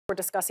We're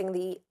discussing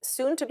the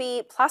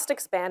soon-to-be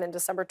plastics ban in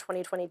December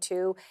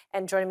 2022,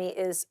 and joining me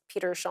is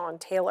Peter Shawn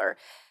Taylor.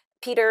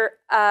 Peter,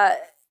 as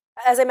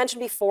I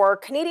mentioned before,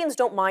 Canadians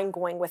don't mind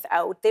going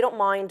without. They don't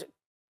mind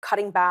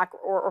cutting back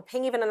or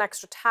paying even an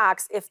extra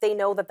tax if they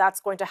know that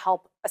that's going to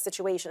help a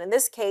situation. In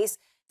this case,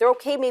 they're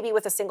okay maybe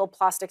with a single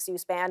plastics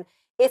use ban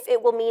if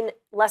it will mean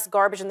less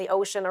garbage in the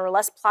ocean or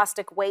less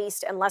plastic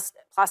waste and less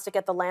plastic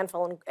at the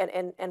landfill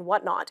and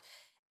whatnot.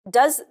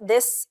 Does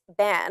this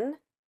ban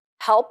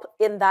help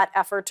in that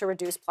effort to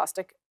reduce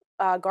plastic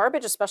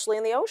garbage, especially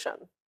in the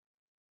ocean?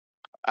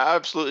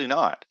 Absolutely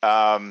not.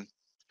 And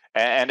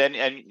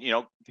you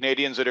know,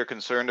 Canadians that are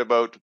concerned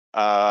about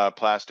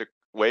plastic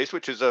waste,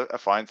 which is a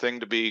fine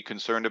thing to be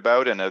concerned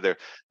about, and they're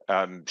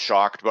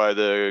shocked by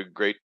the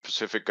Great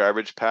Pacific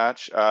Garbage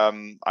Patch,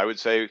 I would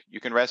say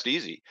you can rest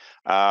easy.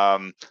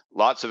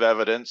 Lots of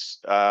evidence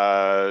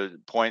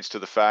points to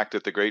the fact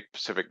that the Great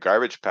Pacific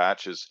Garbage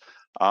Patch is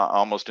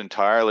almost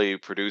entirely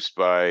produced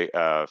by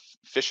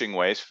fishing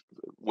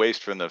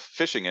waste from the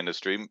fishing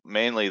industry,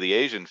 mainly the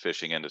Asian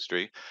fishing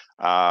industry.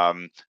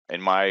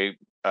 In my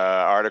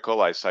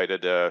article, I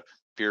cited a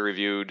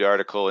peer-reviewed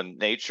article in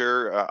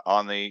Nature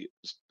on the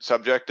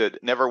subject that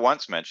never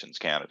once mentions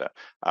Canada.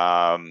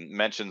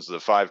 Mentions the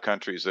 5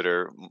 countries that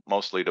are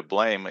mostly to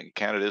blame.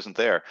 Canada isn't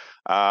there.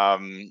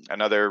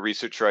 Another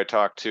researcher I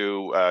talked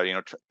to,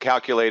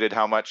 calculated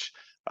how much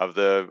of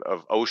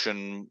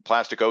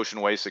plastic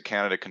ocean waste that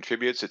Canada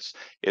contributes.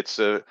 It's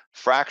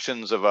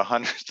fractions of a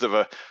hundredth of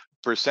a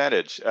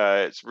percentage.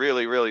 It's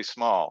really, really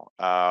small.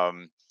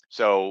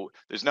 So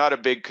there's not a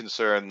big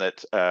concern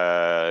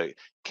that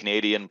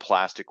Canadian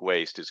plastic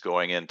waste is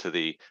going into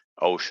the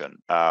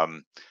ocean.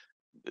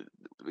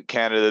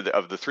 Canada,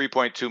 of the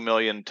 3.2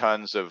 million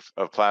tons of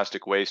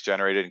plastic waste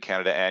generated in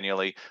Canada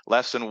annually,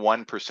 less than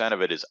 1%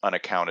 of it is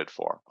unaccounted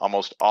for.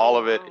 Almost all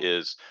of it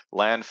is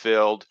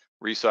landfilled,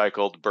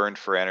 recycled, burned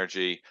for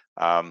energy.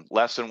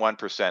 Less than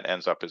 1%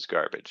 ends up as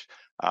garbage.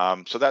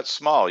 So that's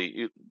small.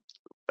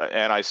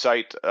 And I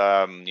cite,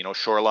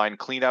 shoreline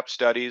cleanup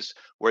studies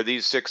where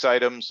these 6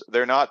 items,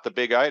 they're not the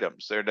big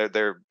items. They're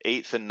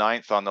 8th and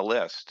 9th on the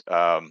list.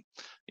 And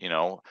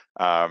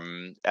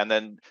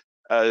then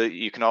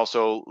you can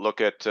also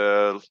look at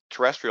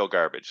terrestrial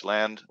garbage,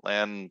 land,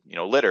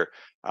 litter.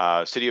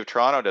 City of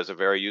Toronto does a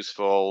very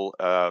useful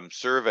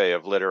survey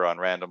of litter on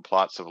random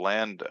plots of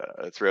land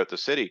throughout the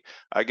city.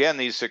 Again,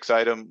 these 6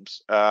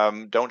 items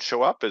don't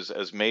show up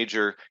as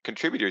major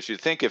contributors.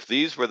 You'd think if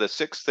these were the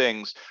 6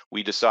 things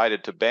we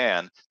decided to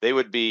ban, they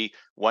would be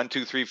 1,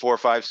 2, 3, 4,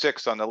 5,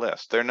 6 on the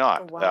list. They're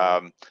not.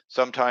 Wow.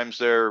 Sometimes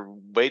they're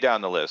way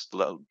down the list,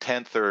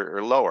 10th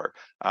or lower.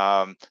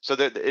 So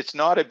that it's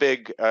not a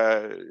big.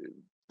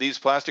 These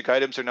plastic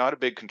items are not a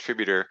big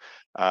contributor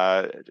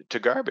to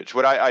garbage.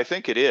 What I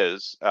think it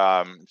is, if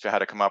I had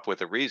to come up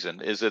with a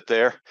reason, is that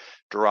they're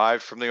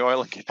derived from the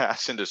oil and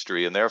gas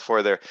industry, and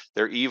therefore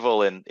they're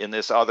evil in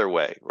this other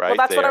way, right? Well,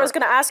 that's what I was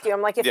going to ask you.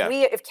 I'm like, Yeah.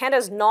 if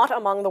Canada's not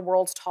among the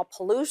world's top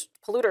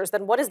polluters,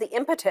 then what is the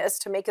impetus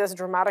to make this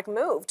dramatic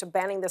move to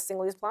banning this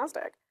single-use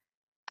plastic?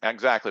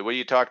 Exactly. Well,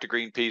 you talk to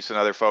Greenpeace and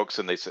other folks,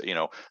 and they say,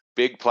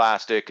 big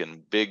plastic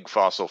and big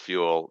fossil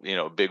fuel,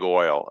 big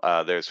oil,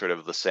 they're sort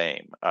of the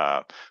same.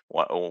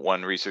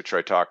 One researcher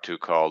I talked to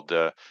called,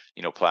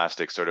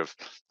 plastic sort of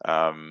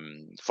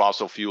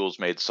fossil fuels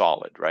made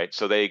solid, right?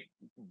 So they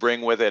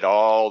bring with it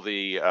all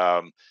the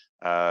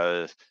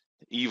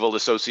evil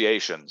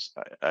associations,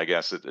 I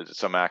guess, that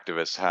some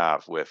activists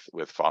have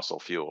with fossil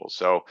fuels.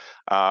 So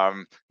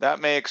that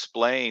may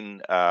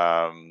explain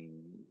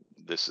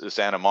this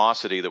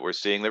animosity that we're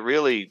seeing that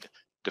really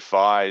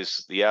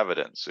defies the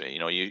evidence.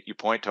 You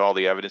point to all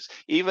the evidence,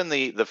 even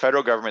the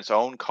federal government's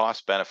own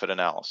cost benefit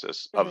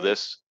analysis of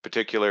this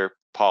particular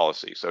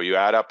policy. So you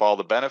add up all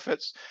the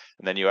benefits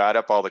and then you add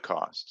up all the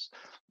costs.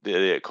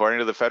 According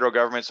to the federal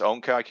government's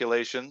own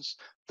calculations,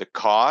 the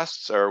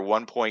costs are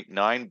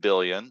 1.9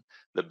 billion.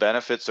 The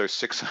benefits are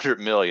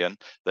 600 million.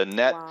 The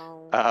net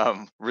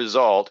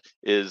result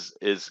is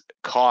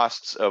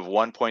costs of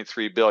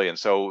 1.3 billion.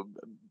 So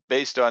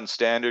based on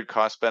standard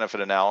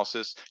cost-benefit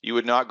analysis, you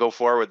would not go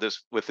forward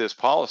with this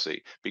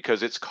policy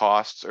because its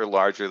costs are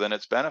larger than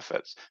its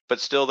benefits. But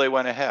still, they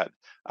went ahead.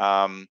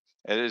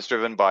 It is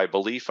driven by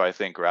belief, I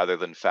think, rather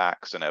than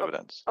facts and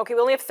evidence. Okay,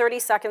 we only have 30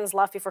 seconds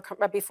left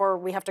before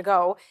we have to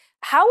go.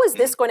 How is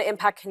this going to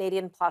impact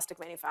Canadian plastic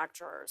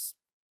manufacturers?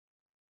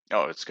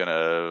 Oh, it's going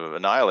to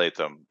annihilate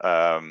them.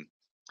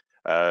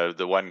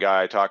 The one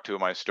guy I talked to in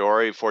my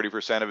story,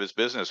 40% of his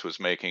business was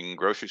making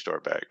grocery store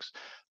bags.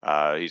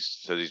 He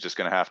said he's just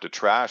going to have to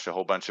trash a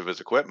whole bunch of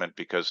his equipment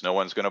because no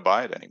one's going to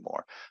buy it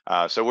anymore.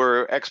 So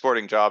we're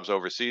exporting jobs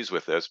overseas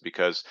with this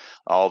because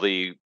all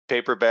the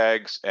paper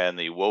bags and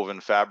the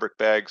woven fabric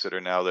bags that are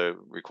now the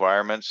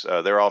requirements,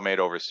 they're all made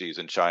overseas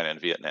in China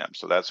and Vietnam.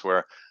 So that's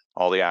where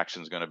all the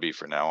action is going to be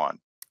from now on.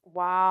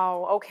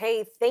 Wow.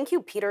 Okay. Thank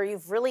you, Peter.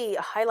 You've really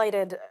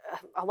highlighted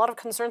a lot of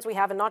concerns we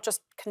have, and not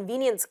just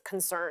convenience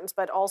concerns,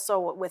 but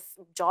also with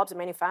jobs and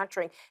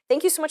manufacturing.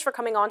 Thank you so much for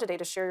coming on today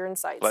to share your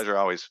insights. Pleasure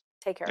always.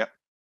 Take care. Yep.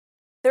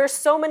 There are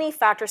so many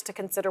factors to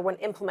consider when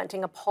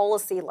implementing a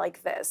policy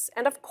like this.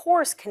 And of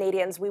course,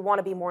 Canadians, we want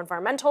to be more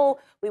environmental.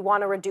 We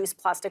want to reduce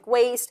plastic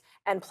waste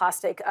and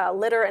plastic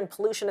litter and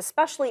pollution,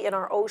 especially in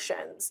our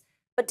oceans.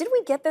 But did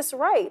we get this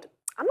right?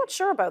 I'm not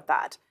sure about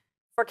that.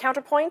 For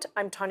Counterpoint,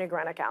 I'm Tanya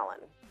Granick-Allen.